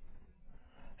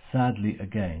 Sadly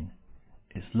again,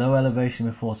 its low elevation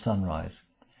before sunrise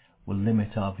will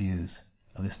limit our views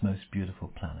of this most beautiful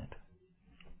planet.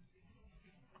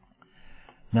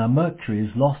 Now Mercury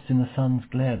is lost in the Sun's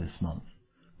glare this month,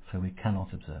 so we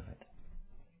cannot observe it.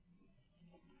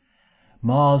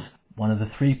 Mars, one of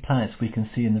the three planets we can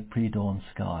see in the pre-dawn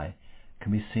sky,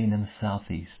 can be seen in the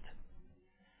southeast.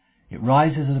 It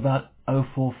rises at about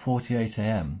 0448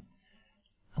 am,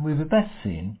 and will be best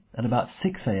seen at about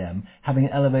 6 am, having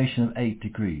an elevation of 8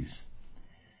 degrees.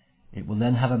 It will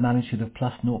then have a magnitude of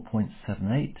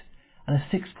 +0.78 and a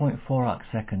 6.4 arc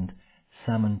second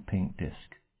salmon pink disk.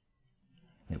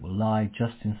 It will lie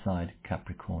just inside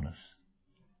Capricornus.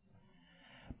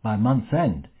 By month's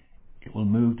end, it will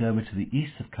move over to the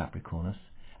east of Capricornus,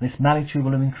 and its magnitude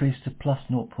will have increased to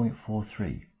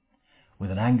 +0.43,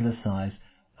 with an angular size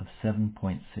of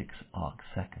 7.6 arc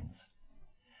seconds.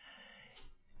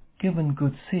 Given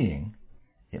good seeing,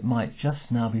 it might just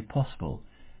now be possible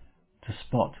to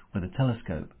spot with a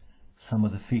telescope some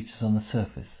of the features on the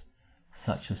surface,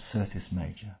 such as Syrtis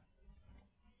Major.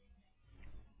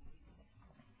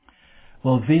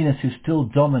 Well, Venus is still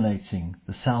dominating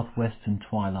the southwestern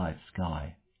twilight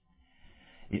sky.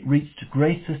 It reached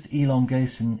greatest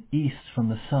elongation east from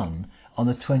the Sun on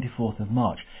the 24th of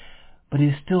March, but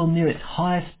is still near its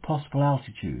highest possible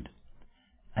altitude,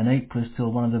 and April is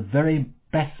still one of the very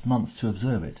best months to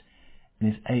observe it in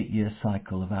its 8-year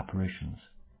cycle of apparitions.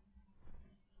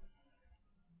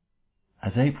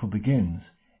 As April begins,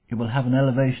 it will have an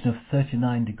elevation of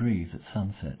 39 degrees at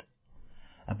sunset,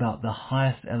 about the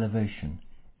highest elevation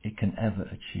it can ever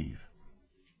achieve.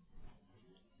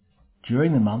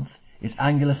 During the month, its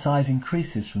angular size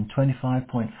increases from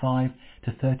 25.5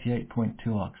 to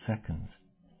 38.2 arc seconds.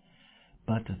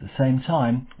 But at the same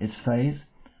time, its phase,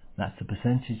 that's the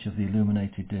percentage of the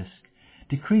illuminated disk,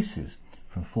 decreases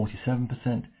from 47%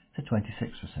 to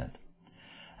 26%.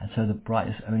 And so the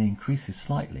brightness only increases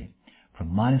slightly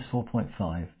from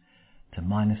 -4.5 to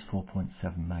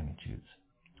 -4.7 magnitudes.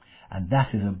 And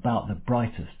that is about the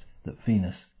brightest that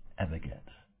Venus ever gets.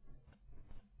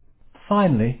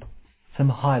 Finally, some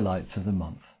highlights of the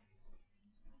month.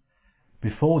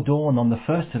 Before dawn on the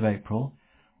 1st of April,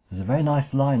 there's a very nice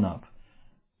lineup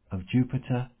of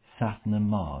Jupiter, Saturn and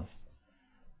Mars.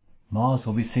 Mars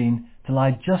will be seen to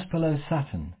lie just below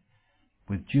Saturn,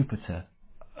 with Jupiter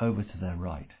over to their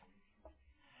right.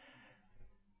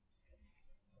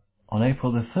 On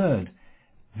April the 3rd,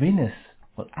 Venus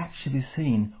will actually be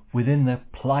seen within the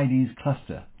Pleiades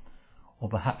cluster, or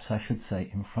perhaps I should say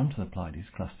in front of the Pleiades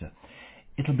cluster.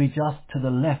 It'll be just to the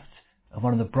left of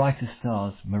one of the brightest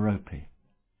stars, Merope.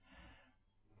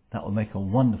 That will make a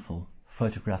wonderful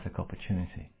photographic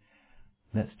opportunity.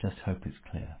 Let's just hope it's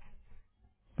clear.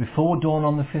 Before dawn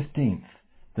on the 15th,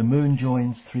 the Moon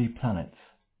joins 3 planets.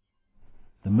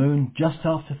 The Moon, just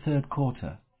after third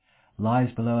quarter, lies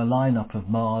below a lineup of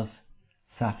Mars,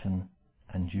 Saturn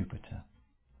and Jupiter.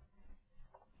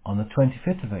 On the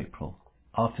 25th of April,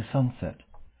 after sunset,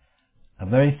 a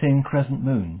very thin crescent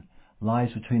moon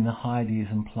lies between the Hyades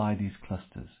and Pleiades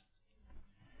clusters.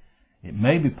 It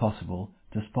may be possible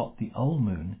to spot the old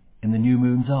moon in the new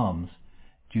moon's arms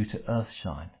due to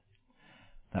earthshine.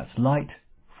 That's light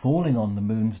falling on the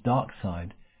moon's dark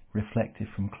side, reflected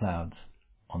from clouds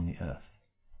on the earth.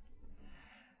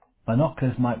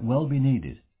 Binoculars might well be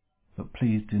needed, but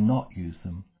please do not use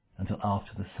them until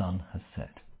after the sun has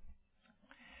set.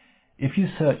 If you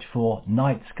search for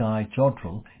night sky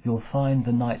Jodrell, you'll find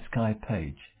the night sky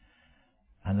page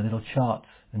and the little charts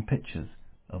and pictures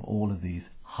of all of these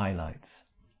highlights.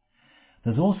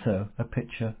 There's also a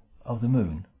picture of the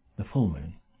moon, the full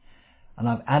moon, and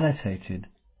I've annotated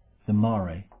the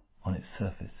mare on its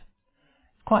surface.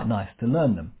 It's quite nice to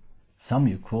learn them. Some,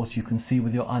 of course, you can see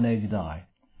with your unaided eye,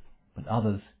 but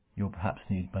others you'll perhaps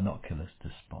need binoculars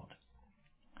to spot.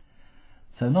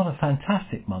 So not a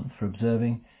fantastic month for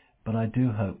observing, but I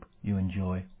do hope you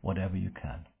enjoy whatever you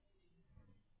can.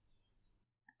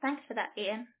 Thanks for that,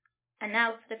 Ian. And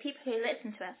now, for the people who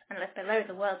listen to us and live below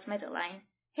the world's middle line,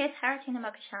 here's Haritina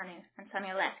Mogosanu and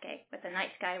Samuel Leske with The Night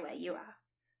Sky Where You Are.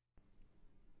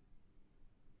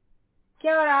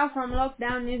 Kia ora from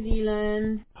Lockdown, New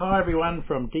Zealand. Hi everyone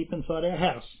from deep inside our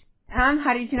house. I'm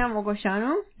Haritina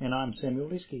Mogosanu. And I'm Samuel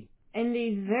Leske. In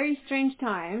these very strange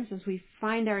times, as we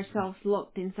find ourselves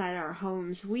locked inside our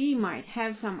homes, we might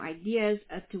have some ideas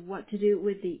as to what to do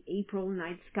with the April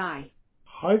night sky.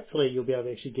 Hopefully you'll be able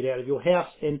to actually get out of your house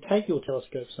and take your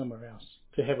telescope somewhere else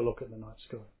to have a look at the night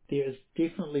sky. There is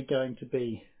definitely going to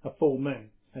be a full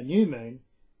moon, a new moon,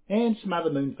 and some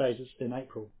other moon phases in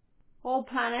April. All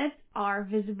planets are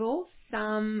visible,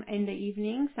 some in the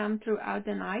evening, some throughout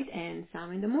the night, and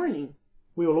some in the morning.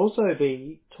 We will also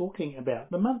be talking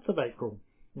about the month of April.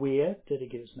 Where did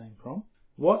it get its name from?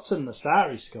 What's in the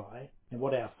starry sky? And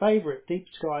what our favourite deep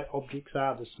sky objects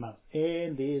are this month.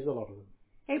 And there's a lot of them.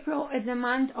 April is a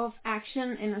month of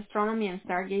action in astronomy and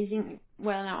stargazing.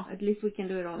 Well, now, at least we can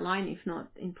do it online, if not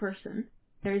in person.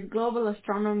 There is Global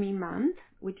Astronomy Month,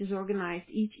 which is organized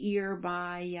each year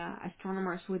by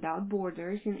Astronomers Without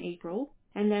Borders in April.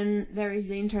 And then there is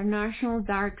the International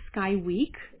Dark Sky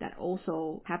Week that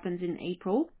also happens in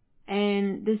April.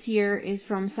 And this year is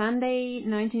from Sunday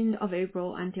 19th of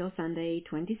April until Sunday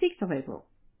 26th of April.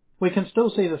 We can still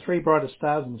see the 3 brightest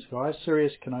stars in the sky,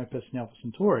 Sirius, Canopus and Alpha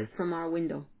Centauri. From our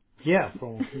window.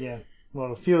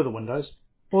 Well, a few of the windows.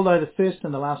 Although the first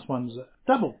and the last ones are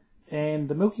double. And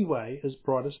the Milky Way is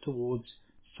brightest towards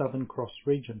Southern Cross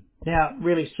region. Now,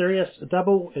 really, Sirius, a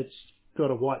double, it's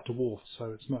got a white dwarf,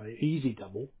 so it's not an easy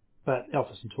double, but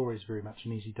Alpha Centauri is very much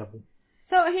an easy double.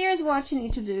 So here's what you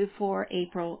need to do for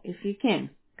April if you can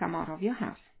come out of your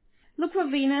house. Look for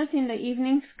Venus in the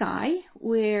evening sky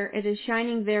where it is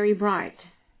shining very bright.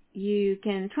 You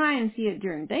can try and see it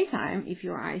during daytime if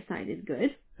your eyesight is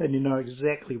good. And you know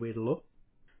exactly where to look.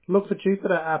 Look for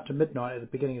Jupiter after midnight at the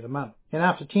beginning of the month, and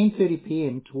after 10:30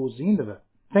 p.m. towards the end of it.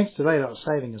 Thanks to daylight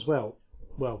saving as well.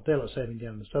 Well, daylight saving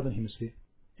down in the southern hemisphere.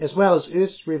 As well as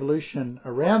Earth's revolution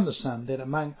around the sun that,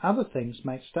 among other things,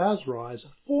 makes stars rise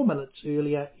 4 minutes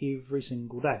earlier every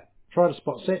single day. Try to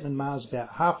spot Saturn and Mars about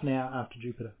half an hour after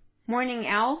Jupiter. Morning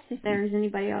owls, if there is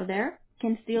anybody out there,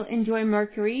 can still enjoy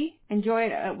Mercury. Enjoy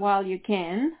it while you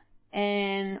can.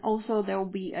 And also there will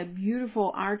be a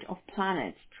beautiful arch of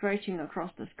planets stretching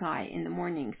across the sky in the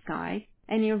morning sky.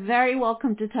 And you're very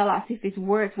welcome to tell us if it's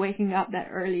worth waking up that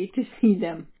early to see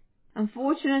them.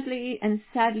 Unfortunately and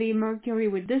sadly, Mercury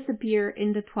will disappear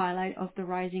in the twilight of the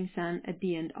rising sun at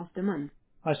the end of the month.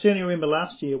 I certainly remember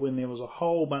last year when there was a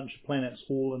whole bunch of planets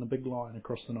all in a big line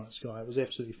across the night sky. It was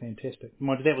absolutely fantastic.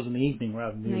 Mind you, that was in the evening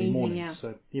rather than the early morning,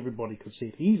 so everybody could see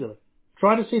it easily.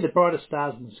 Try to see the brightest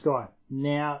stars in the sky.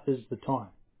 Now is the time,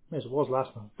 as it was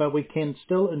last month. But we can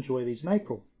still enjoy these in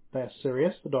April. They are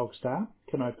Sirius, the dog star,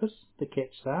 Canopus, the cat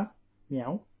star,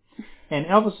 meow, and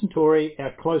Alpha Centauri,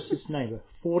 our closest neighbour,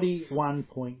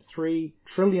 41.3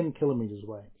 trillion kilometres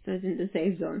away. So it's in the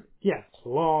safe zone. Yeah, it's a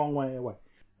long way away.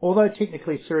 Although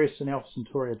technically Sirius and Alpha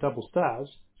Centauri are double stars,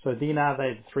 so then are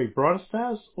they the 3 brightest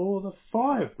stars or the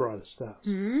 5 brightest stars?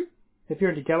 If you're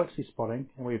into galaxy spotting,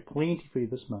 and we have plenty for you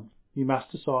this month, you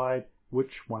must decide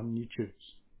which one you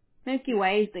choose. Milky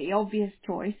Way is the obvious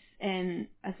choice, and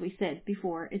as we said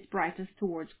before, it's brightest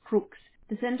towards Crux.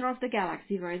 The center of the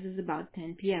galaxy rises about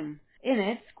 10 p.m. In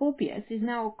it, Scorpius is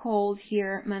now called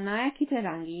here Manaya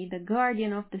Kiterangi, the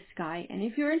guardian of the sky, and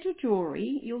if you're into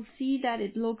jewelry, you'll see that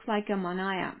it looks like a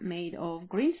manaya made of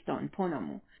greenstone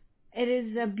ponamu. It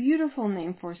is a beautiful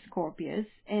name for Scorpius,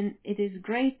 and it is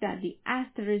great that the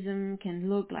asterism can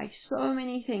look like so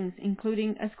many things,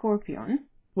 including a scorpion.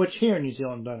 Which here in New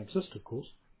Zealand don't exist, of course.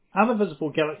 Other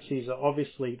visible galaxies are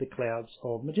obviously the clouds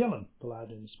of Magellan, the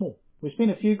large and the small. We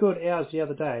spent a few good hours the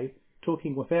other day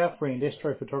talking with our friend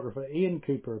astrophotographer Ian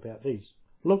Cooper about these.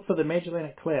 Look for the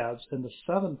Magellanic clouds in the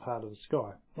southern part of the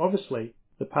sky, obviously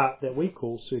the part that we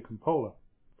call circumpolar.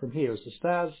 From here, as the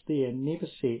stars there never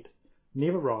set,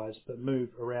 never rise, but move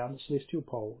around the celestial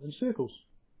pole in circles.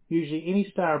 Usually any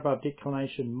star above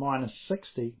declination minus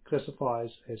 60 classifies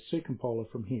as circumpolar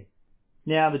from here.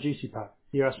 Now the juicy part.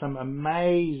 There are some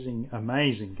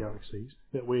amazing galaxies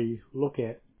that we look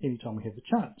at anytime we have the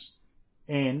chance.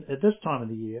 And at this time of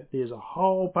the year, there's a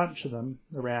whole bunch of them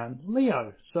around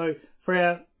Leo. So for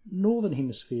our Northern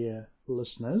Hemisphere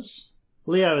listeners,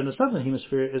 Leo in the Southern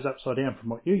Hemisphere is upside down from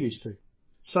what you're used to.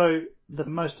 So the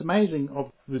most amazing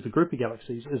of the group of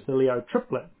galaxies is the Leo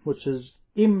triplet, which is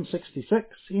M66,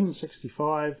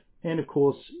 M65, and of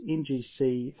course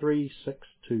NGC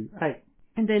 3628.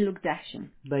 And they look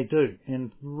dashing. They do,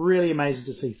 and really amazing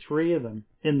to see 3 of them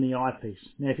in the eyepiece.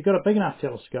 Now if you've got a big enough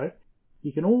telescope,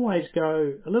 you can always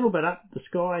go a little bit up the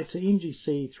sky to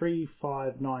NGC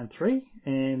 3593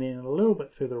 and then a little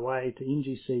bit further away to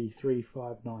NGC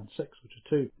 3596, which are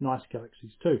 2 nice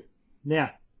galaxies too.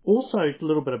 Now, also a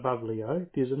little bit above Leo,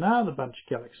 there's another bunch of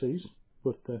galaxies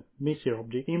with the messier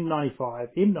object, M95,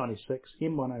 M96,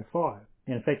 M105.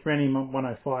 And in fact, around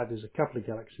M105 there's a couple of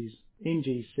galaxies,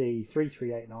 NGC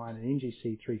 3389 and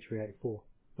NGC 3384.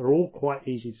 They're all quite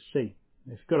easy to see.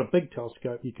 If you've got a big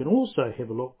telescope, you can also have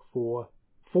a look for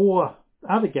 4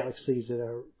 other galaxies that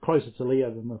are closer to Leo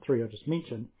than the 3 I just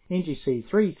mentioned. NGC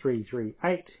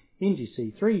 3338,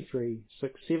 NGC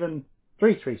 3367,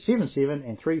 3377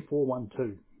 and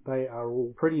 3412. They are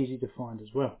all pretty easy to find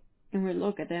as well. And we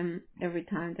look at them every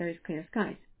time there is clear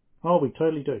skies. Oh, we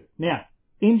totally do. Now,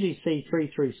 NGC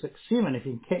 3367, if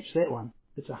you can catch that one,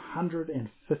 it's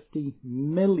 150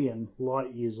 million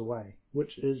light years away,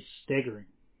 which is staggering.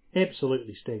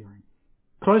 Absolutely staggering.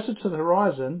 Closer to the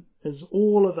horizon is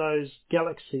all of those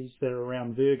galaxies that are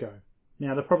around Virgo.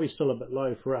 Now, they're probably still a bit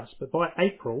low for us, but by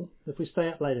April, if we stay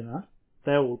up late enough,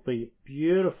 they will be a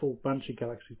beautiful bunch of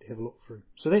galaxies to have a look through.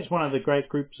 So that's one of the great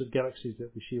groups of galaxies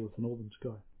that we share with the northern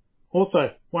sky.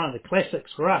 Also, one of the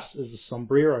classics for us is the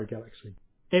Sombrero galaxy.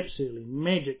 Absolutely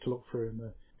magic to look through in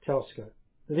the telescope.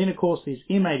 And then, of course, there's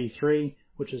M83,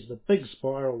 which is the big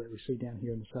spiral that we see down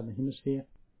here in the southern hemisphere.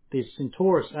 There's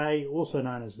Centaurus A, also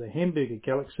known as the Hamburger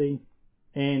Galaxy.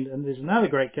 And there's another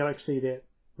great galaxy that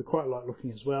we quite like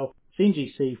looking as well. It's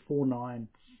NGC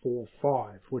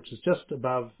 4945, which is just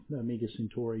above Omega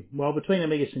Centauri. Well, between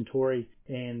Omega Centauri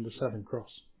and the Southern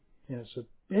Cross. And it's an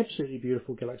absolutely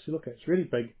beautiful galaxy. Look, it's really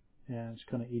big and it's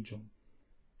kind of edge on.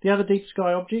 The other deep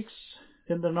sky objects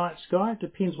in the night sky,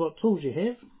 depends what tools you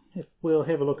have. If we'll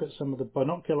have a look at some of the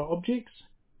binocular objects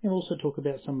and also talk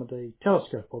about some of the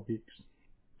telescope objects.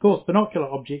 Of course, binocular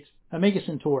objects, Omega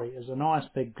Centauri is a nice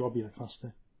big globular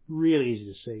cluster. Really easy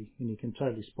to see, and you can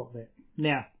totally spot that.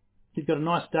 Now, if you've got a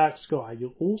nice dark sky,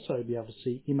 you'll also be able to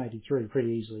see M83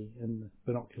 pretty easily in the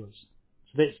binoculars.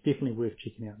 So that's definitely worth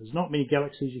checking out. There's not many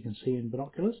galaxies you can see in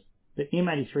binoculars, but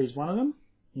M83 is one of them,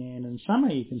 and in summer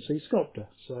you can see Sculptor.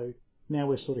 So now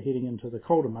we're sort of heading into the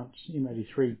colder months,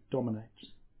 M83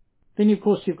 dominates. Then, of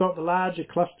course, you've got the larger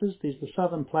clusters. There's the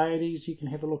Southern Pleiades you can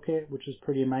have a look at, which is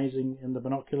pretty amazing in the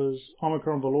binoculars.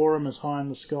 Omicron Velorum is high in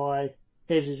the sky,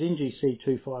 as is NGC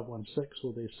 2516,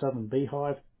 or their Southern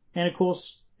Beehive. And, of course,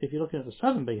 if you're looking at the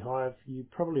Southern Beehive, you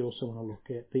probably also want to look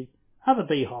at the other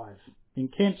beehive in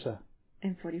Cancer.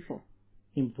 M44.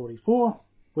 M44,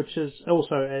 which is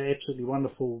also an absolutely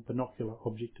wonderful binocular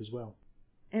object as well.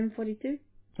 M42?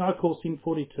 Oh, of course,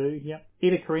 M42, yep.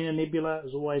 Eta Carina Nebula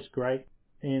is always great.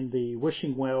 And the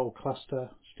Wishing Well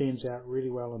cluster stands out really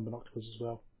well in binoculars as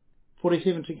well.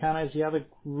 47 Tucano is the other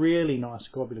really nice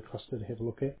globular cluster to have a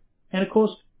look at. And of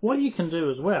course, what you can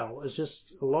do as well is just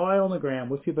lie on the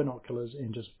ground with your binoculars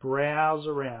and just browse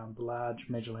around the large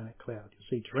Magellanic Cloud. You'll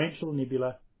see Tarantula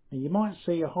Nebula, and you might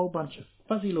see a whole bunch of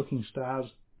fuzzy looking stars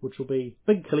which will be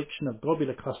a big collection of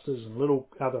globular clusters and little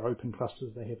other open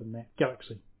clusters they have in that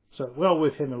galaxy. So well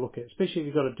worth having a look at, especially if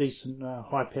you've got a decent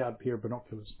high-powered pair of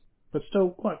binoculars. But still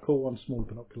quite cool on small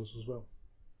binoculars as well.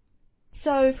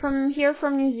 So from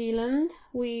New Zealand,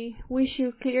 we wish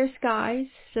you clear skies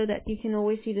so that you can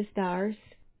always see the stars.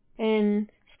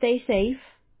 And stay safe.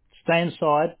 Stay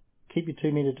inside, keep your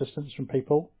 2 metre distance from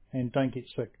people, and don't get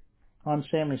sick. I'm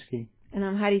Sam Leske. And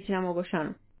I'm Haritina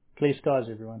Mogosanu. Clear skies,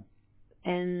 everyone.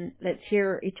 And let's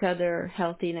hear each other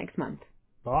healthy next month.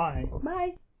 Bye.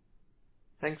 Bye.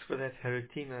 Thanks for that,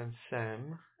 Haritina and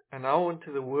Sam. And now on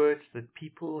to the words that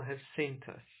people have sent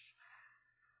us.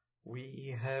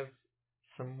 We have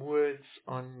some words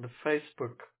on the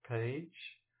Facebook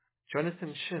page.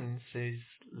 Jonathan Shin says,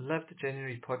 "Love the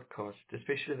January podcast,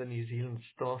 especially the New Zealand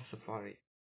Star Safari.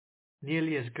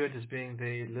 Nearly as good as being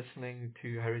there listening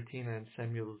to Haritina and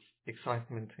Samuel's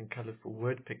excitement and colourful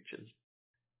word pictures."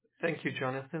 Thank you,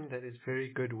 Jonathan. That is very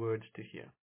good words to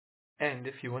hear. And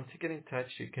if you want to get in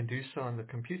touch, you can do so on the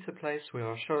computer place where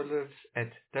our show lives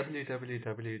at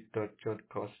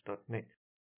www.jodcast.net.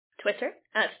 Twitter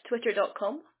at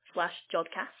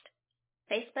twitter.com/jodcast.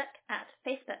 Facebook at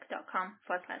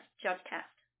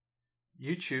facebook.com/jodcast.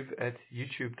 YouTube at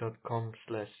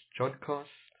youtube.com/jodcast.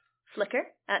 Flickr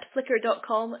at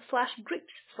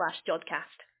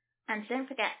flickr.com/groups/jodcast. And don't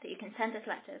forget that you can send us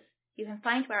letters. You can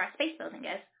find where our space building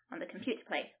is on the computer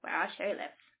place where our show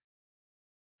lives.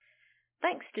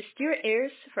 Thanks to Stewart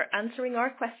Eyres for answering our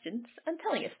questions and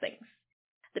telling us things.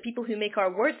 The people who make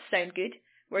our words sound good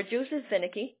were Joseph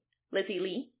Vinnicky, Lizzie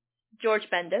Lee, George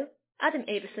Bendo, Adam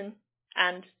Avison,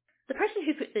 and the person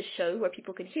who put this show where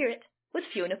people could hear it was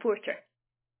Fiona Porter.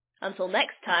 Until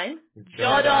next time,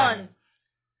 Jod on!